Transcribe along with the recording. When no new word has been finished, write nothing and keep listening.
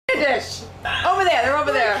fish? Over there. They're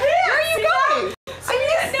over there. Where are you going? I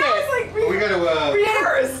missed it. We got to.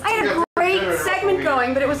 I had a great segment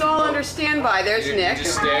going, but it was all under standby. There's Nick.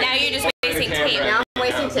 Now you're just wasting tape. Now I'm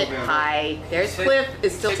wasting tape. Hi. There's Cliff.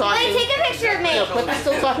 Is still talking. Hey, take a picture of me. No, Cliff is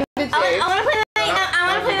still talking to Dave. I want to play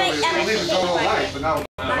my.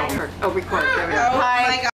 Oh, record. There we go. Oh Hi.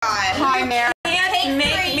 my God. Hi, Mary. Can't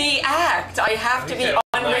make me act. I have to be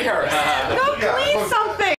unrehearsed. Go clean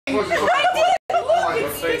something. I did. Look. No,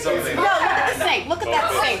 look at the sink. Look at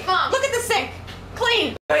that sink. Look at the sink.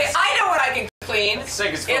 Clean. Wait, I know what I can clean. Is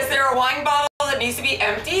there a wine bottle that needs to be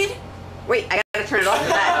emptied? Wait, I gotta turn it off for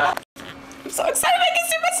that. I'm so excited I can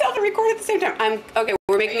see myself and record at the same time. Okay,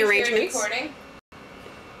 we're making arrangements. Recording?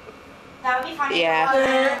 That would be funny.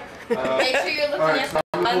 Yeah. Make sure you're looking at the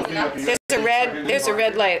lens. There's a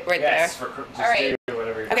red light right there. All right.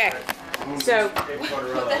 Okay. So,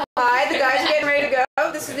 hi, the guys are getting ready to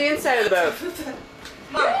go. This is the inside of the boat.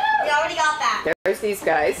 Mom, we already got that. There's these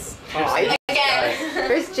guys. Hi. Again.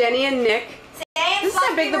 There's Jenny and Nick. This is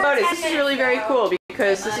how big the boat is. This is really very cool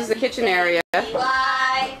because this is the kitchen area.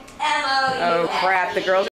 Oh crap, the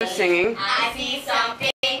girls are singing. I see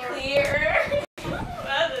something clear.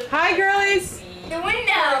 Hi girlies. The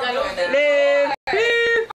window. Live.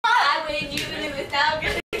 I would you without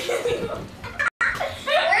We're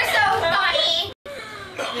so funny.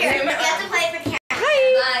 Here, you have to play for the camera. Hi.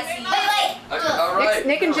 Wait. All right.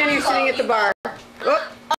 Nick and Jenny are sitting at the bar. Oh.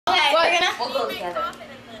 Okay, What? we'll go together.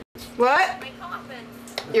 What?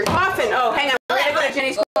 Your coffin. Oh, hang on. We're gonna go to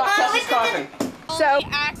Jenny's coffin. So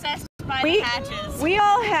we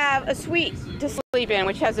all have a suite to sleep in,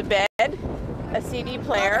 which has a bed, a CD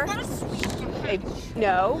player.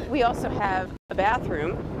 No, we also have a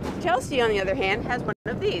bathroom. Chelsea, on the other hand, has one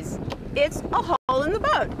of these. It's a hole in the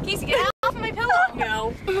boat. Casey, get off my pillow.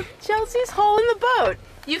 No. Chelsea's hole in the boat.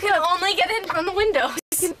 You can only get in from the windows.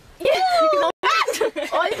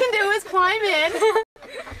 All you can do is climb in.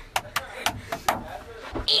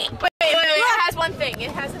 Wait. It has one thing.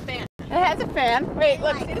 It has a fan. It has a fan. Wait,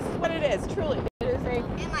 look. See, this is what it is. Truly, it is a.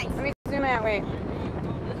 Let me zoom out. Wait.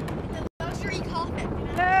 It's a luxury coffin.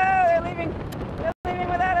 No, they're leaving. They're leaving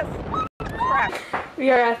without us. Crap. We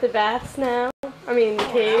are at the baths now. I mean, the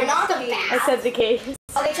cave. We're not the bath. I said the cave.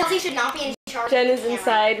 Okay, Chelsea should not be in charge. Jen is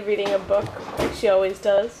inside reading a book, like she always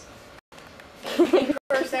does.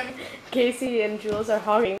 Casey and Jules are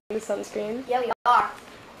hogging the sunscreen. Yeah, we are.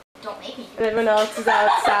 Don't make me. And everyone else is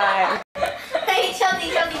outside. Hey, Chelsea.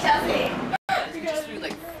 You just threw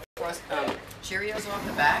like Cheerios off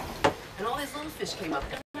the back, and all these little fish came up.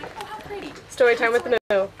 I'm like, oh, how pretty. Story time with the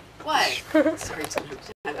no. What? Sorry,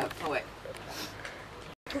 oh, wait.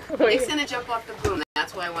 Wait. Nick's gonna jump off the boom.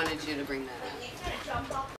 That's why I wanted you to bring that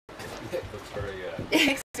up.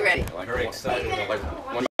 Nick's ready. I'm very excited. Like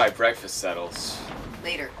when my breakfast settles.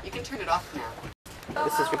 Later. You can turn it off now.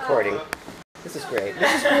 This is recording. This is great.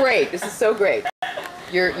 This is great. This is so great.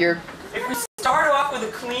 You're. If we start off with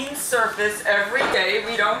a clean surface every day,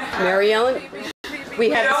 we don't have. Mary Ellen. We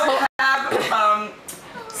have. don't have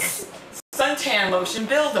suntan lotion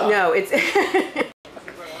buildup. No, it's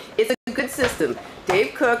it's a good system.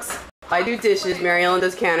 Dave cooks. I do dishes. Mary Ellen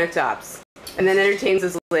does countertops, and then entertains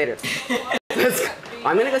us later.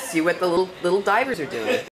 I'm gonna go see what the little divers are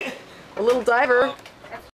doing. A little diver.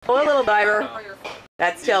 Oh, a little diver.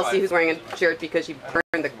 That's Chelsea, who's wearing a shirt because she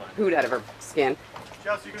burned the hoot out of her skin.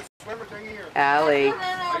 Chelsea, you can swim or thingy here. Allie.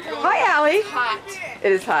 Hi, Allie. Hot.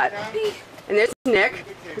 It is hot. And there's Nick,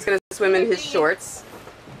 who's going to swim in his shorts.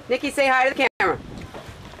 Nikki, say hi to the camera.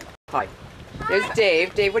 Hi. There's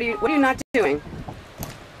Dave. Dave, what are you not doing?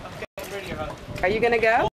 I'm getting ready, honey. Are you going to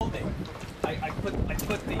go?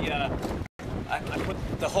 I put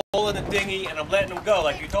the hole in the dinghy and I'm letting him go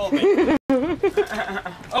like you told me.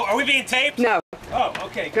 Oh, are we being taped? No. Oh,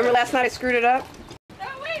 okay. Good. Remember last night I screwed it up? No,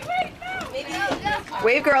 wait, no.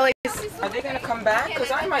 Wave, girlies. Are they going to come back?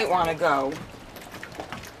 Because I might want to go.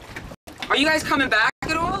 Are you guys coming back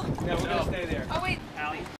at all? No, we're gonna stay there. Oh, wait.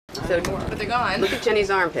 Allie. So, But they're gone. look at Jenny's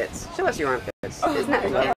armpits. Show us your armpits. Isn't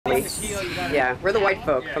that lovely? Yeah, we're the white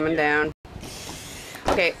folk coming down.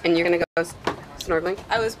 Okay, and you're going to go snorkeling?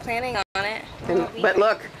 I was planning on it. But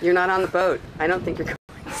look, you're not on the boat. I don't think you're going.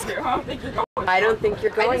 I don't think you're going. I don't think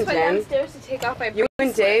you're I going, just went Jen. downstairs to take off my You and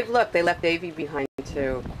bracelet. Dave, look, they left Davey behind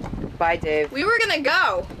too. Bye, Dave. We were going to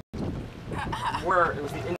go.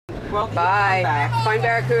 Bye. Find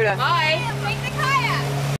Barracuda. Bye. Take the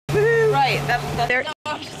kayak. Woo. Right. They're, No,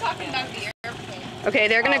 I'm just talking about the airplane. Okay,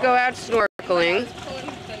 they're gonna go out snorkeling.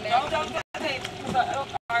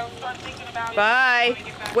 Bye.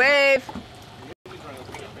 Wave.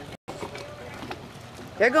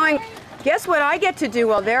 They're going. Guess what I get to do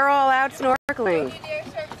while they're all out snorkeling?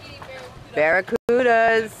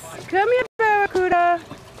 Barracudas. Come here, Barracuda.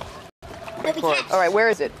 All right, where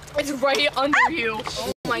is it? It's right under you.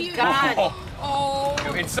 Oh my god. Oh,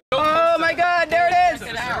 it's so Oh my god, there it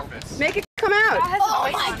is. Make it come out. Oh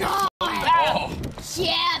my god. Oh.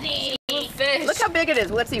 Shabby. Fish. Look how big it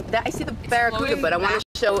is. Let's see. I see the Barracuda, but I want to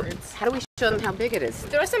show. How do we show them how big it is?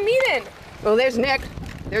 Throw some meat in. Oh, there's Nick.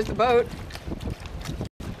 There's the boat.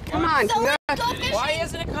 Come on. So let's go fishing. Why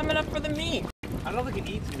isn't it coming up for the meat? I don't think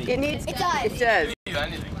it eats meat. It needs. It does. It does.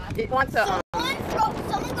 Anything. It wants a.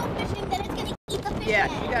 Someone go fishing, then it's gonna eat the fish. Yeah,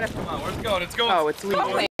 net. you gotta. Come on, where's it going? It's going. Oh, it's sweet.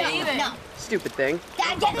 No. Stupid thing.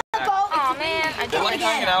 Dad, get in the boat. Oh man, I They don't like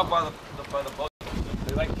hanging out by the boat.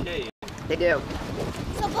 They like shade. They do.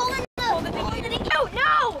 So pull in the dinghy. Oh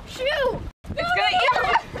no! Shoot! It's gonna eat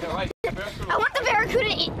the They're like, I want the barracuda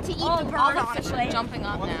to eat the bird, honestly. jumping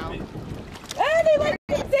up now. Ah, they like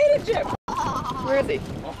the potato chip. Where is he?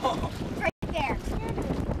 Right there.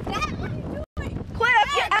 Dad, what are you doing? Cliff,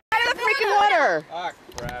 get out of the freaking water. ah,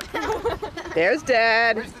 crap. There's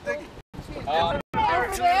Dad. Where's the dinghy?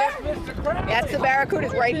 Mr. Crab. That's the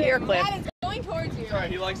Barracuda's right here, Cliff. Dad is going towards you. Sorry,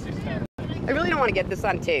 he likes these stuff. I really don't want to get this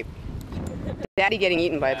on tape. Daddy getting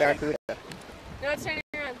eaten by a Barracuda. No, it's turning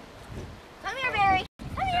around. Come here, Barry.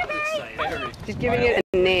 Come here, Barry. Barry. She's giving it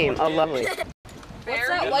a name. Oh, lovely. What's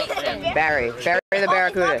that white thing? Barry. Barry the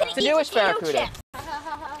Barracuda. It's It's a Jewish Barracuda.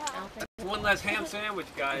 One less ham sandwich,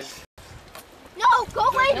 guys. No, go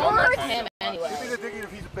away, No one likes birds. him Give anyway. me the dinghy and a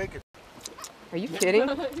piece of bacon. Are you kidding?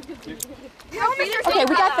 You're Okay,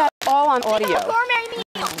 we got that all on audio. gourmet meal.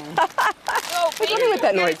 No, I don't know what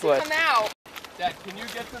that noise was. Come out. Dad, can you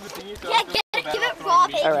get to the thingy? So Yeah, get it. Give it raw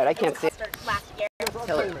bacon. All right, I can't see it. Last year.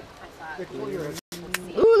 Kill it. Nick, pull your head.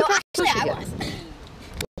 Ooh, No, look how actually, close she I gets. was.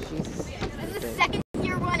 This is the second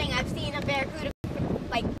year running I've seen a barracuda.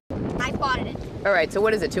 Like, I spotted it. All right, so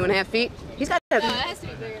what is it? 2.5 feet? He's got a. has to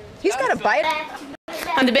be bigger. He's got a bite.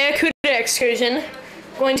 On the Barracuda excursion,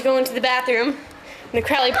 going to go into the bathroom in the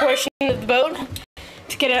Crowley portion of the boat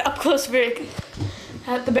to get an up-close look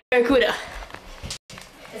at the Barracuda.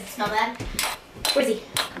 Does it smell bad? Where's he?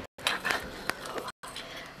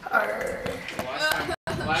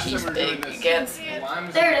 Last time we were doing this, Can't see the it.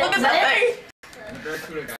 limes There it is. Look at that thing! and the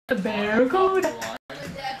Barracuda got The Barracuda. the lime. And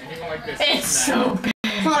he went like this. It's so big.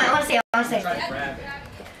 Hold on, I want to see it. I want to see it. Grab it.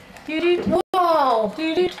 Doo-doo. Whoa!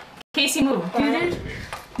 Doo-doo. Casey, move. Doo-doo.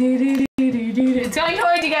 Doo-doo. Doo-doo. It's going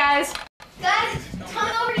towards you guys. Guys, it's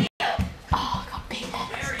coming over to you. Oh, look how big that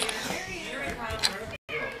is.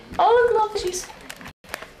 Oh, look at all the fishies.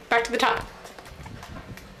 Back to the top.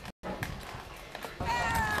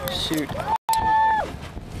 Shoot.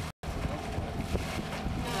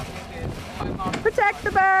 Protect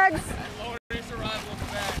the bags. Yes,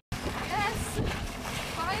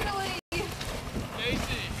 finally.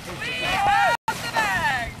 Casey. We have the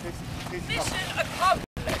bag. Mission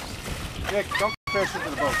accomplished. Nick, don't fish into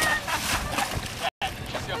the boat.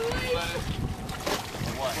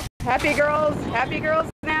 Happy girls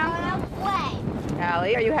now. Play.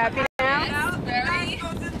 Allie, are you happy now? Barry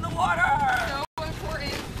goes in the water. So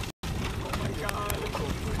important.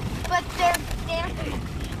 But they're dancing.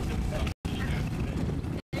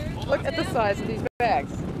 Look at the size of these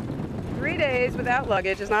bags. 3 days without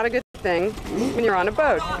luggage is not a good thing when you're on a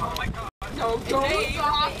boat. Don't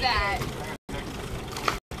stop that.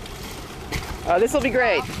 Oh, this will be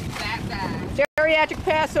great. That bag. Geriatric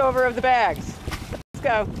Passover of the bags. Let's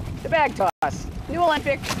go. The bag toss. New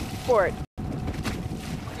Olympic sport.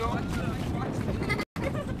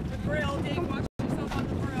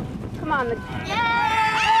 Come on.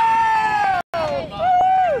 Yeah! Woo!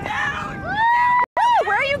 Woo!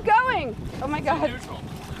 Where are you going? Oh my God.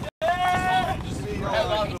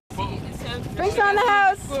 Drinks on the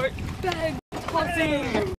house.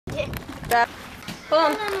 That-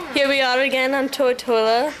 Here we are again on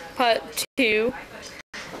Tortola, part 2.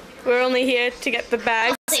 We're only here to get the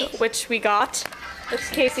bags, which we got. It's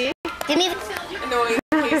Casey. Give me the... Annoying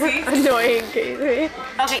Casey. Annoying Casey.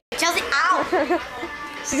 Okay, Chelsea, ow!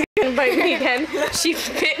 She's gonna bite me again. She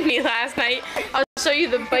bit me last night. I'll show you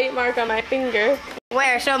the bite mark on my finger.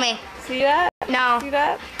 Where? Show me. See that? No. See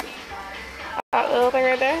that? That little thing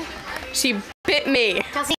right there? She bit me.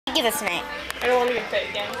 Chelsea, give this to me. I don't want to get bit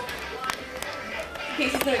again.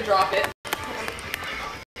 Casey's gonna drop it.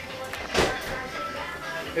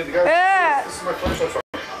 Hey, the guy, Ah! this is my first one.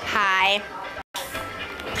 Hi.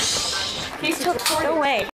 Casey's Go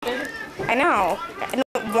away. I know. I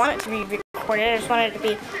don't want it to be recorded. I just want it to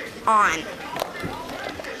be on.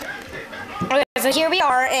 Okay, so here we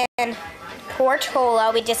are in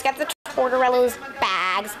Portola. We just got the Tortorello's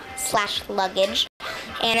bags / luggage.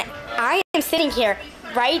 And I am sitting here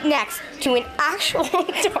right next to an actual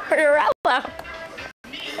tortorella.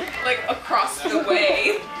 Like across the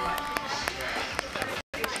way.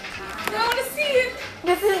 I want to see it.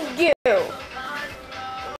 This is Goo.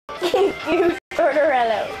 Goo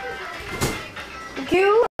tortorella.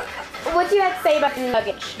 Goo, what do you have to say about the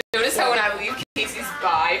luggage? Notice how when I leave, Casey's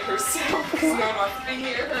by herself because no one wants to be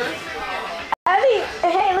near her. Abby,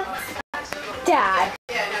 hey, look. Dad.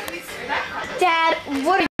 Dad,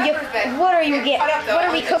 what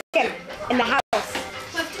are we cooking in the house?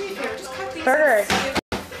 Burgers.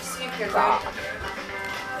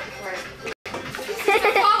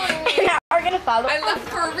 Now we're gonna follow. I left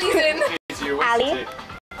for a reason. Allie,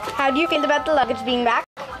 how do you feel about the luggage being back?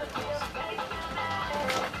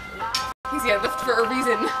 Casey, I left for a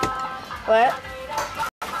reason. What?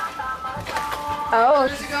 Oh,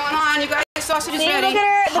 What's going on? You guys, sausage is see, ready. look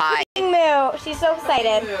at her, the Hi. cooking moo. She's so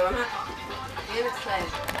excited.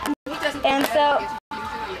 And so,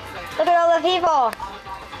 look at all the people.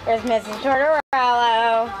 There's Mrs.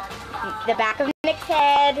 Tortorello, the back of Nick's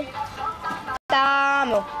head,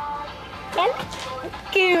 Samu, and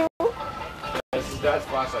Goo, This is Dad's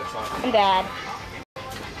flashlight song. and Dad.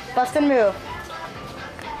 Bust and move.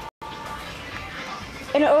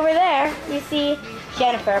 And over there, you see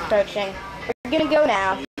Jennifer approaching. We're gonna go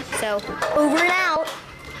now. So, over and out.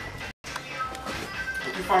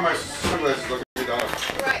 If you find my sunglasses, look at your dog.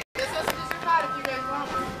 Right. The sausage is hot if you guys want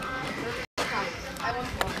one.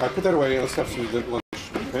 I put that away. Let's have some lunch.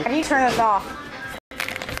 Okay? How do you turn this off?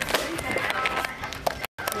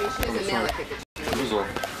 She doesn't nail it. Who's off?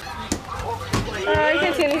 You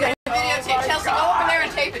can't see anything. Videotape. Chelsea, go over there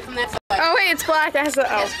and tape it from that side. Oh wait, it's black. It has the,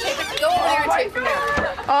 oh. Tape it. Go over there and tape from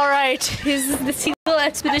there. All right, this is the Seagull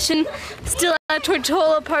Expedition. Still at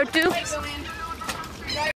Tortola Part 2.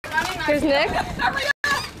 Here's Nick.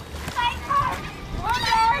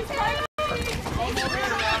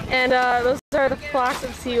 And those are the flocks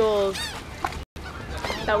of seagulls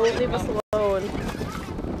that won't leave us alone.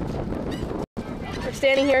 We're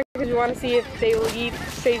standing here because we want to see if they will eat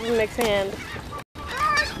Sage and Nick's hand.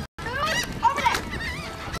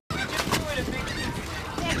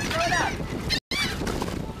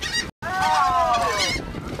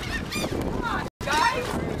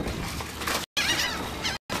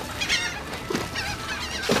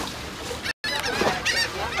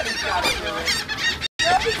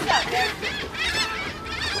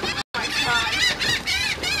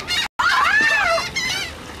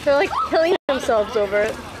 They're like killing themselves over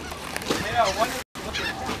it.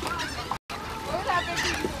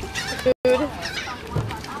 Food.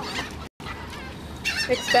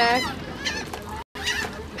 Nick's back.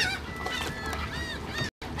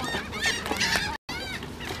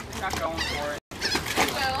 Not going for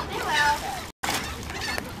it.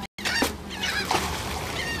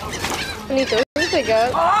 I need those to pick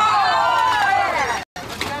up.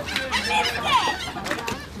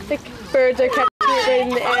 The birds are catching it right in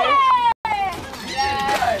the air.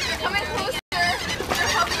 Coming closer.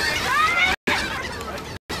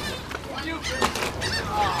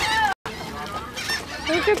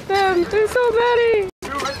 Look at them, there's so many.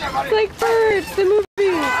 It's like birds, the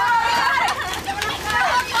movie.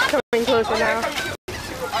 Coming closer now.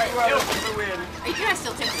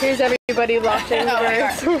 Here's everybody watching the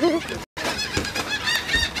birds.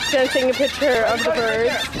 Jen's taking a picture of the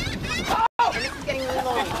birds.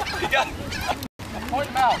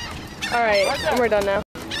 Alright, and we're done now.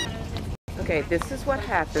 Okay, this is what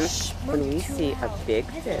happens when we see a big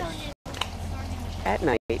fish at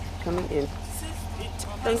night coming in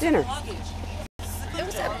from dinner.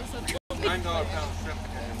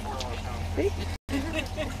 See?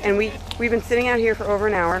 And we've been sitting out here for over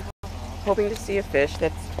an hour hoping to see a fish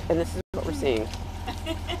and this is what we're seeing.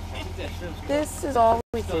 This is all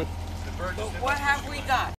we see. What have we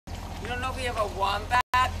got? You don't know if we have a wombat,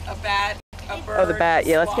 a bat, a bird. Oh, the bat.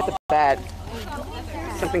 Yeah, let's get the bat.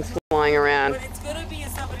 Something's flying around. But it's gonna be in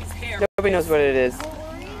somebody's hair. Nobody knows what it is.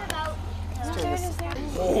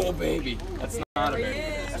 Oh, baby. That's not a baby.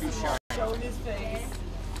 It's too shiny.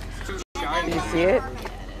 It's too shiny. Do you see it?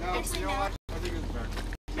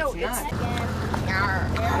 No, it's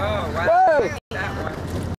Oh, wow. Whoa! That one.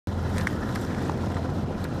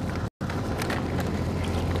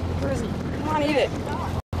 Where is he? Come on, eat it.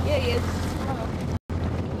 Yeah, he is.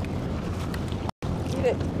 Eat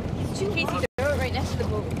it. It's too easy to throw it right next to the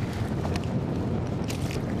boat.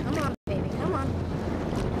 Come on, baby, come on.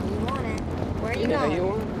 You want it. Where are you know going? you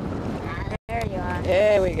want. There you are.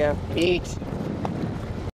 There we go. Eat.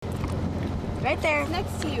 Right there.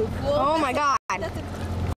 Next to you, fool. Oh my god.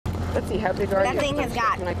 Let's see, how big are you? That thing has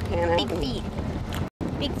got Can I pan out? big feet.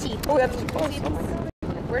 Big teeth. Oh, that's too close.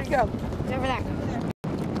 Where'd he go? It's over there.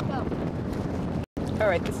 All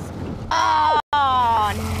right, this is Oh,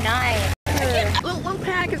 nice. little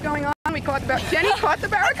panic is going on. We caught the Jenny caught the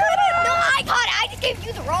barracuda. No, I caught it. I just gave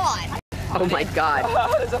you the rod. Oh my God.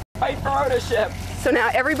 Oh, there's a fight for ownership. So now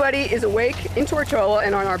everybody is awake in Tortola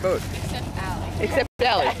and on our boat. Except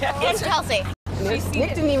Allie. And Chelsea. Nick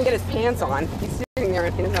didn't even get his pants on. He's sitting there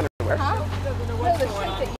in his underwear.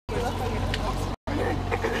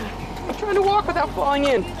 I'm trying to walk without falling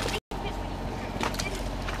in.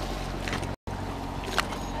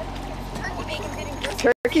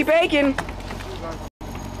 Turkey bacon.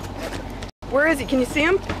 Where is he? Can you see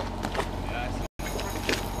him?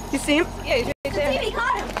 You see him? Yeah, he's right there. He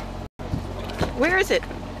caught him. Where is it?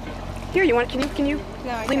 Here, you want? Can you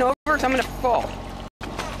lean over? So I'm gonna fall.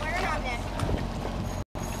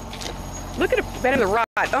 Look at it bending the rod.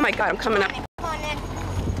 Oh my God, I'm coming up. Come on, Nick.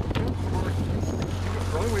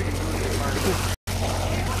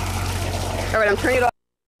 All right, I'm turning it off.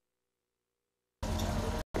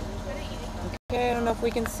 Okay, I don't know if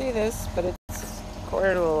we can see this, but it's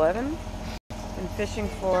 11:15. I'm fishing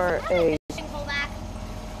for a, Fishing pole back.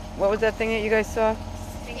 what was that thing that you guys saw?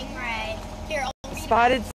 Stingray. Here, I'll read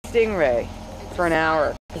Spotted stingray for an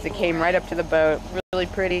hour because it came right up to the boat. Really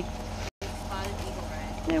pretty.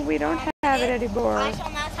 Yeah, we don't have it anymore. I shall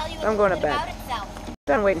now tell you I'm going to bit bed. about itself.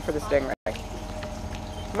 Done waiting for the stingray.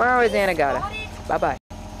 Tomorrow is Anagata. Bye-bye.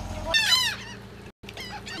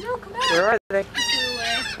 No, come back. Where are they?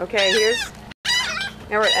 Okay,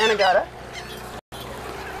 now we're at Anagata.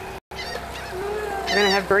 We're gonna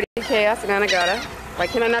have birdie chaos at Anagata. Why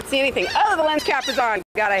can I not see anything? Oh, the lens cap is on.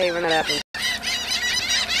 God, I hate when that happens.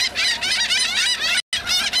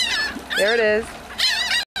 There it is.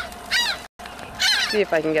 See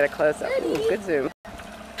if I can get a close up. Ooh, good zoom.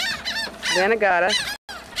 Anagata.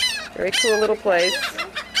 Very cool little place.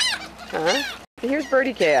 Huh? And here's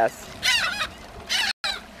birdie chaos.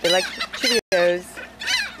 They like Cheerios.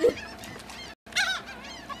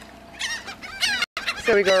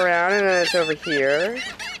 So we go around and then it's over here.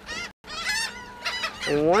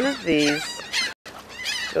 And one of these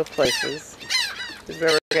little places is where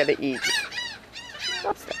we're going to eat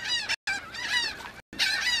lobster.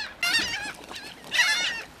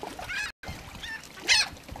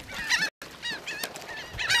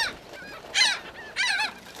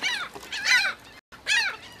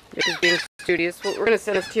 Nick is being studious. We're going to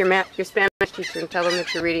send this to your Spanish teacher and tell them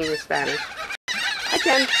that you're reading your Spanish. Hi,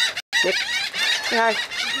 Ken. Nick. Say hi.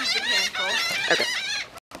 Okay.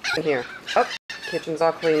 And here. Oh, kitchen's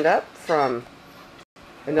all cleaned up from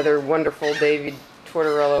another wonderful David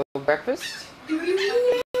Tortorella breakfast.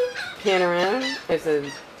 Pan around. There's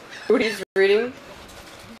a Booty's reading.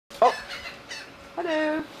 Oh.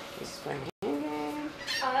 Hello. This is my hand game.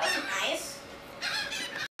 Oh, that was nice.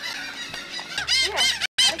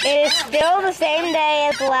 It is still the same day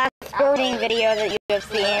as the last birding video that you have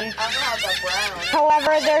seen.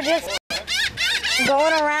 However, they're just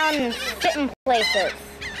going around and sitting places.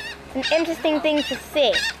 It's an interesting thing to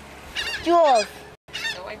see. Jules.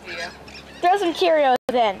 No idea. Throw some Cheerios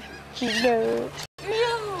in. Cheerios.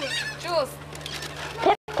 No. Jules.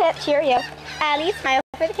 Pip, pip, Cheerios. Allie, smile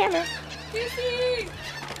for the camera. Kissy.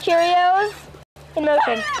 Cheerios in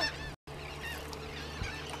motion.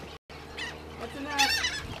 That's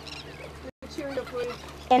enough. Cheerio, please.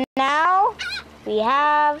 And now we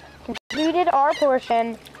have concluded our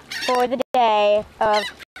portion for the day of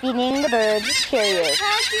feeding the birds Cheerios.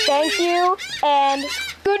 Thank you and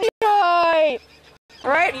good night.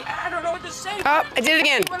 All right. I don't know what to say. Oh, I did it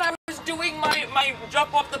again. When I was doing my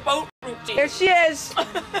jump off the boat routine. There she is.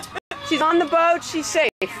 She's on the boat. She's safe,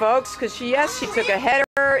 folks, because she took a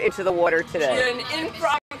header into the water today. An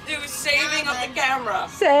impromptu saving of the camera.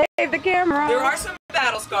 Save the camera. There are some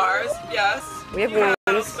battle scars, yes. We have battle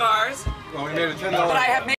wounds. scars. Well, we made a $10. But I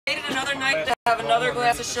have made it another night to have another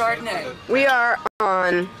glass of Chardonnay. We are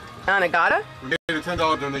on Anagata. We made a $10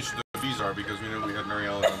 donation to Vizar because we knew we had Mary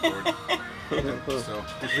Ellen on board. So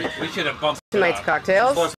We should have bumped Tonight's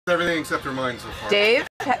cocktails. plus everything except her mine so far. Dave,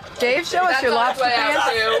 show us your lobster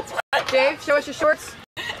pants. Dave, show us your shorts.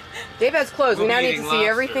 Dave has clothes. We We'll now be need to eating see lobster.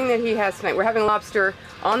 everything that he has tonight. We're having lobster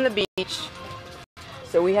on the beach,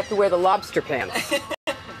 so we have to wear the lobster pants.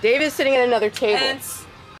 Dave is sitting at another table. Hence,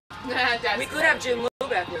 we could have Jim Lou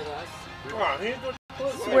back with us.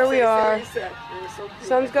 This is where we are.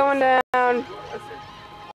 Sun's going down.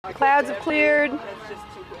 Clouds have cleared.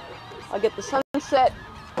 I'll get the sunset.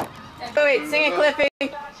 Oh wait, sing it, Cliffy. No,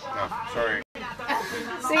 sorry.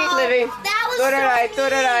 Sing it, Cliffy. That was Do it right, do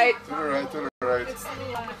it right. Do it right.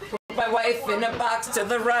 Put my wife in a box to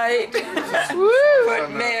the right. Woo!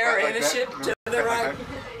 Put Mare in a ship to the right.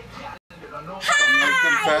 Some like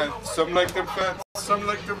them fat, some like them fat, some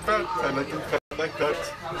like them fat, I like them fat. Like that.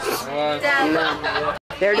 No.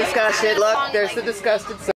 They're disgusted. Look, there's the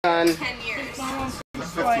disgusted son. 15 years.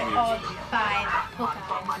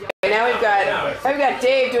 Okay, now we've got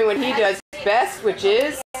Dave doing what he does best, which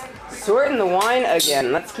is sorting the wine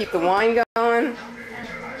again. Let's keep the wine going.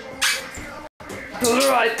 To the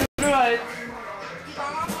right, to the right.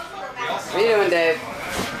 What are you doing, Dave?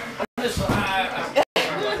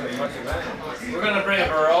 We're gonna bring a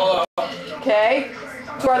Barolo Okay.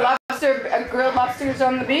 To our lobster, grilled lobsters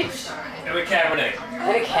on the beach. and a Cabernet.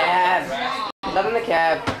 And a cab. Loving the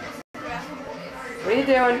cab. What are you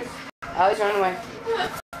doing? Ollie's running away.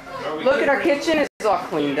 Look at our kitchen. It's all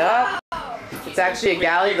cleaned up. It's actually a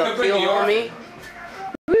galley. They'll feel homey.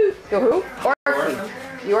 Woo. Go who? Orphan.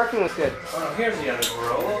 The orphan was good. Oh, here's the other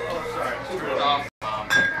Barolo. Oh, sorry.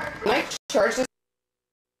 Mike, charge this.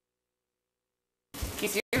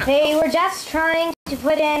 They were just trying to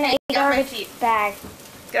put in a garbage bag.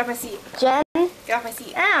 Get off my seat. Jen? Get off my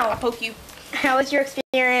seat. Ow. I'll poke you. How was your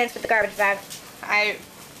experience with the garbage bag? I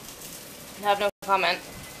have no comment.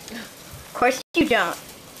 Of course you don't.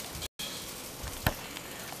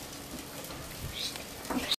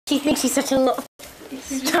 She thinks she's such a little...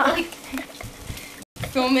 Stop.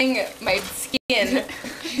 Filming my skin.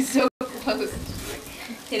 She's so close.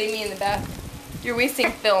 Hitting me in the back. You're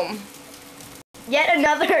wasting film. Yet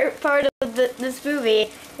another part of this movie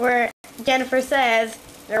where Jennifer says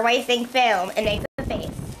they're wasting film and makes a face.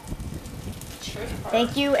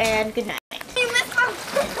 Thank you and good night.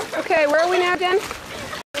 Okay, where are we now, Jen?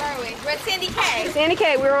 Where are we? We're at Sandy Cay. Sandy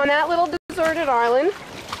Cay. We're on that little deserted island.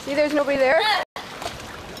 See, there's nobody there.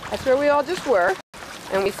 That's where we all just were.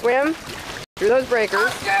 And we swim through those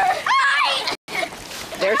breakers.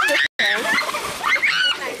 There's Cliffy.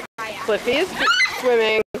 Cliffy is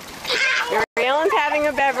swimming. Mary Ellen's having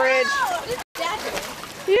a beverage.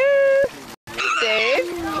 Yeah. Dave.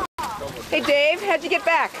 Hey, Dave, how'd you get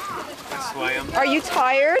back? I swam. Are you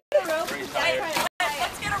tired? Pretty tired.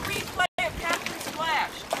 Let's get a replay of Captain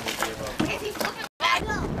Splash.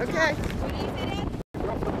 Okay.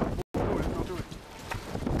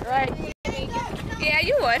 All right. Yeah,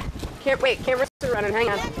 you would. Can't wait. Cameras are running. Hang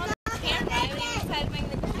on.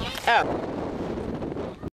 Oh.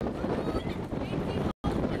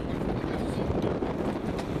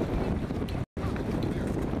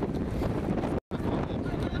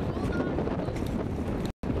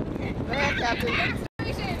 Captain.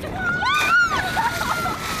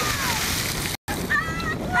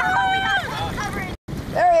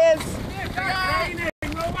 There he is.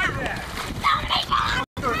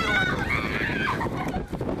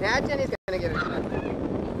 Now Jenny's gonna give it a shot.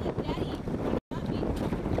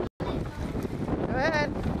 Go ahead.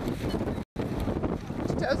 Put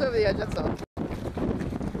your toes over the edge, that's all.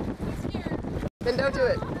 Then don't do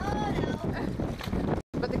it.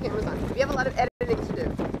 Put the cameras on. We have a lot of editing to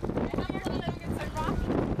do.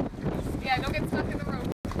 Yeah, don't get stuck in the rope.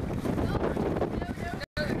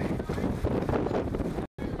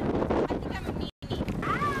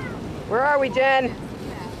 Where are we, Jen?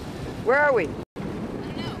 Where are we?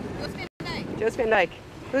 Joe's Van Dyke.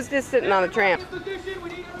 Who's just sitting on the tramp?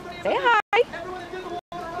 Say hi.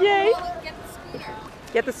 Yay.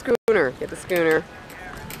 Get the schooner. Get the schooner.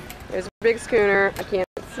 There's a big schooner. I can't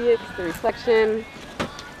see it. It's the reflection.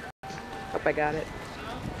 Hope I got it.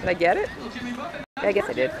 Did I get it? Yeah, I guess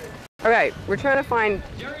I did. Okay, we're trying to find...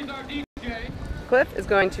 Cliff is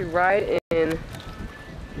going to ride in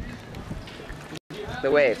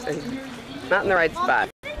the waves. And he's not in the right spot.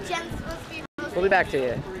 We'll be back to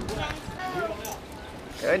you.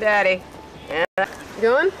 Go, Daddy. Yeah. You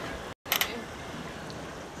going?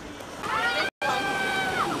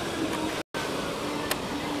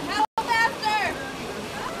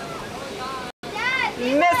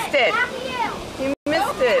 You missed it. You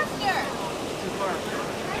missed it.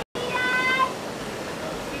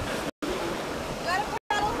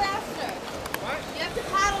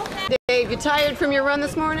 Dave, you tired from your run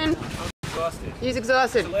this morning? Exhausted. He's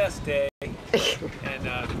exhausted. It's the last day, and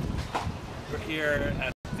we're here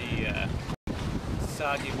at the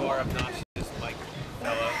soggy bar obnoxious Mike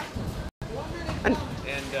fella, and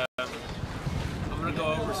I'm gonna go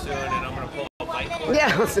over soon, and I'm gonna pull up Mike cord.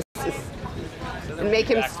 Yeah, and make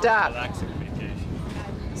him stop.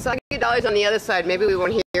 Soggy Dolly's on the other side. Maybe we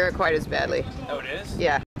won't hear it quite as badly. Oh, it is?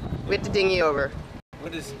 Yeah, we have to ding you over.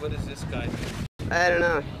 What is this guy do? I don't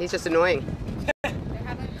know. He's just annoying. They're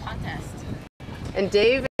having a contest. And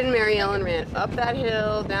Dave and Mary Ellen ran up that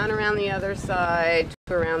hill, down around the other side,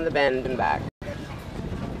 to around the bend and back.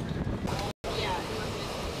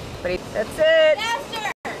 But that's it.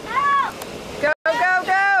 Faster! Go, go,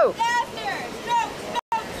 go! Faster! Stroke,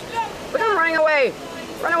 stroke, stroke! Look at him running away.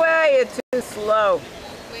 Run away, it's too slow.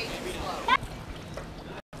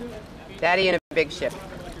 Daddy in a big ship.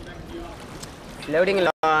 Floating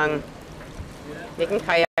along. Making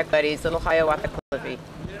kayak buddies, little Hiawatha Cliffy.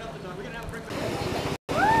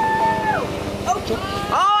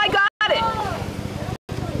 Oh, I got it!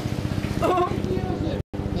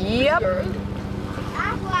 Yep.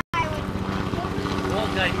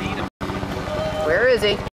 Where is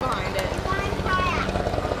he? Behind it.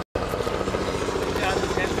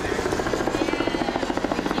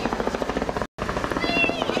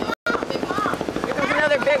 Here comes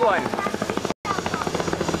another big one.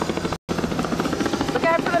 Look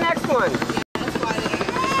out for the next one.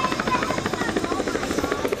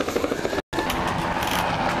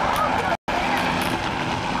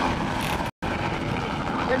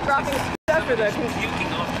 They're dropping stuff for the...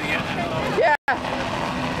 Yeah.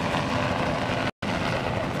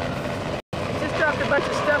 Just dropped a bunch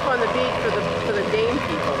of stuff on the beach for the game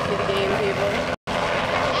people. See the game people?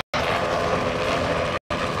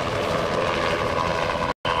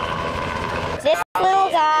 This little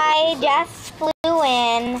guy just flew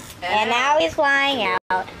in, and now he's flying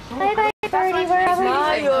out. Bye bye, birdie, wherever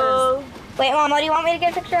you are. Wait, Mom, what do you want me to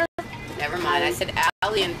get a picture of? Never mind. I said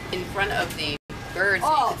Allie in front of the bird so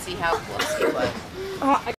you could see how close he was.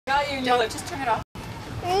 I got you. Don't just turn it off.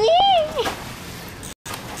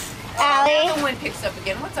 Allie, The wind picks up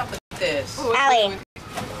again. What's up with this? Allie,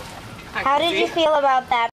 how did you feel about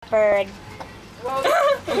that bird?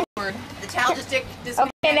 The towel just disconnected.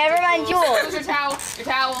 Okay, never mind, Jules. Where's your towel? Your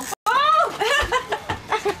towel.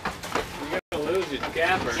 You're gonna lose it,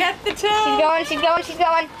 Gapper. Get the towel. She's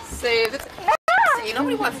going. Save it. See,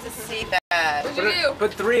 nobody wants to see that. What'd you do?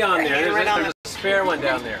 Put 3 on there. There's a spare one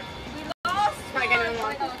down there.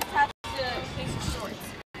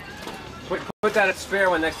 Put that spare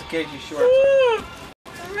one next to Casey's shorts.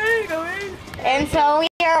 And so we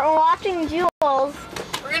are watching Jules.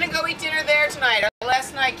 We're gonna go eat dinner there tonight. Our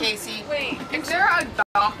last night, Casey. Wait, is there a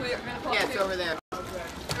dock we're gonna pull Yeah, it's over there.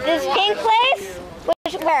 This pink place?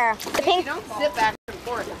 Where? The pink? Don't sit back and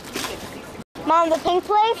forth. Mom, the pink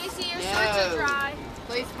place? Casey, your shorts are dry.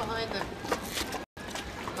 Place behind the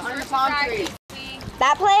palm trees.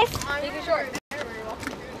 That place? Take your shorts.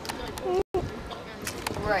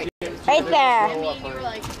 Right. Right there.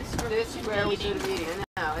 This is where we should have eaten.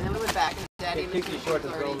 I know. And then we went back and Daddy and Casey's shorts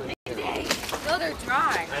is rolling in here. No, they're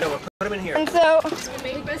dry. I know, but put them in here. And so,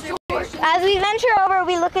 as we venture over,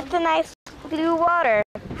 we look at the nice blue water.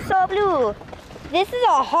 So blue. This is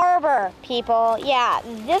a harbor, people. Yeah,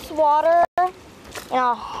 this water in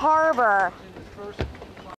a harbor.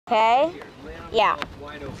 Okay? Yeah.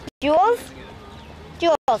 Jules?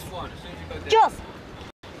 Jules!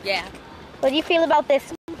 Yeah. What do you feel about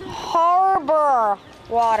this harbor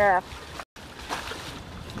water?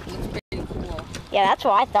 Looks pretty cool. Yeah, that's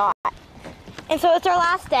what I thought. And so it's our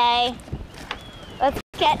last day. Let's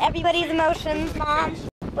get everybody's emotions, Mom.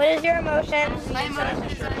 What is your emotion? My emotion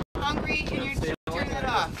is I'm hungry and you're turning it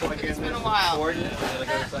off. It's been a while.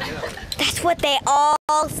 That's what they all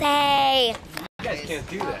say. You guys can't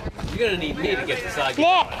do that. You're gonna need me to get the soggy.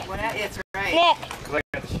 Nick, It's right. Nick,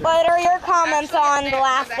 what are your comments on the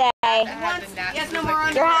last day? Yes, no more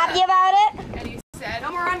underwear. You're happy about it? And you said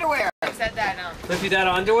no more underwear. I said that now. Lift that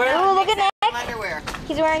underwear? Ooh, look at Nick. Underwear.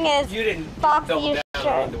 He's wearing his You didn't Foxy double down shirt.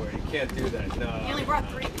 on underwear. You can't do that. You No. only brought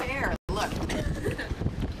 3 pairs. Look.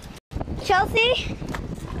 Chelsea,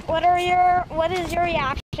 what is your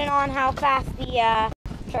reaction on how fast the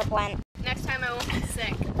trip went? Next time I won't be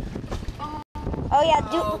sick. Oh yeah,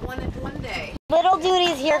 One day. little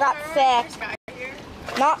duties here got sick.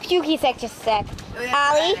 Not pukey sick, just sick.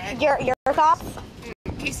 Allie, your thoughts?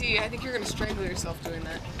 Casey, I think you're gonna strangle yourself doing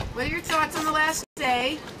that. What are your thoughts on the last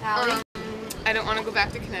day, Allie? I don't want to go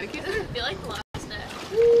back to Connecticut. I feel like the last day.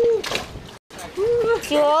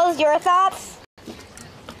 Jules, your thoughts?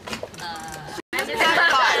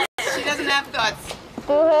 She doesn't have thoughts.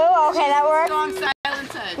 Boo-hoo, okay, that works. Strong silent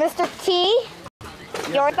type. Mr. T,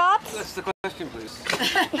 your thoughts? That's the question, please.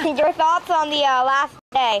 Your thoughts on the last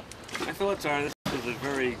day? My thoughts are this was a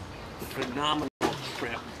very phenomenal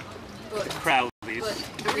trip to Crowley's.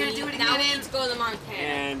 We're gonna do it Now we again. need to go to Montana.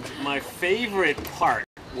 And my favorite part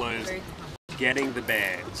was getting the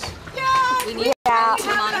bags. We need Yeah, to go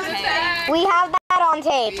to Montana. we have that on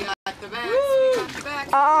tape. We got the backs. We got the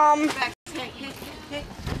backs. Backs. Hey.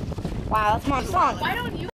 Wow, that's my song. Why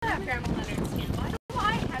don't you have grandma letters? Why do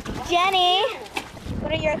I have Jenny,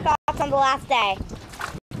 what are your thoughts on the last day?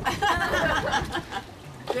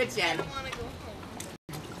 Good, Jen.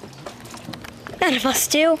 None of us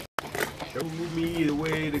do. Show me the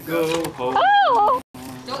way to go home. Oh!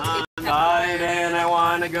 I'm tired and I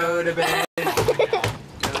want to go to bed.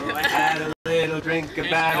 think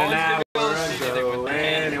about an hour ago,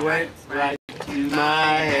 and it went right to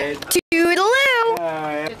my head.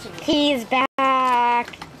 Toodaloo! He's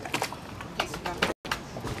back.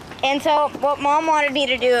 And so, what Mom wanted me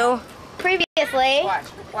to do previously...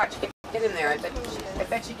 Watch. Get in there. I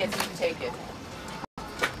bet she gets you to take it.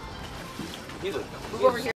 He's Move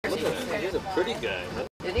over here. he's a pretty guy.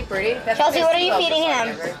 Isn't he pretty? That's Chelsea, what are you basically feeding all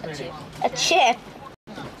him? this right there. A chip.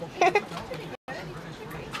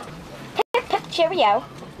 Cheerio.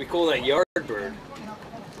 We call that yard bird.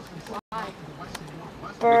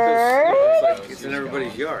 Bird. It's in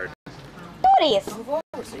everybody's yard. Booties.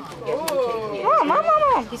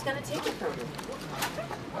 Mom. He's gonna take it from you.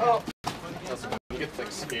 You get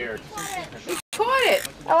like scared. He caught it.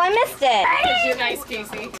 Oh, I missed it. You're nice,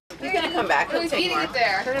 Casey. He's gonna come back. He'll He's take eating more. it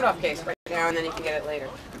there. Turn it off, Case, right now, and then you can get it later.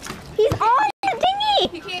 He's on the dinghy.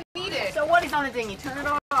 He can't eat it. So what? He's on the dinghy. Turn it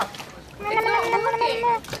off. It's not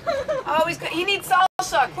working. Oh, he needs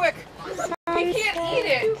salsa. Quick. He can't eat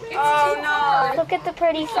it. It's Oh too no. hard. Look at the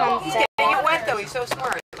pretty He's sunset. getting it wet though. He's so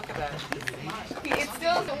smart. Look at that. It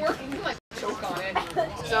still isn't working. You like choke on it.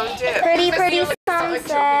 Some dip. Pretty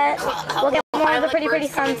sunset. We'll get more of the pretty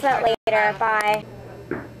sunset later. Bye.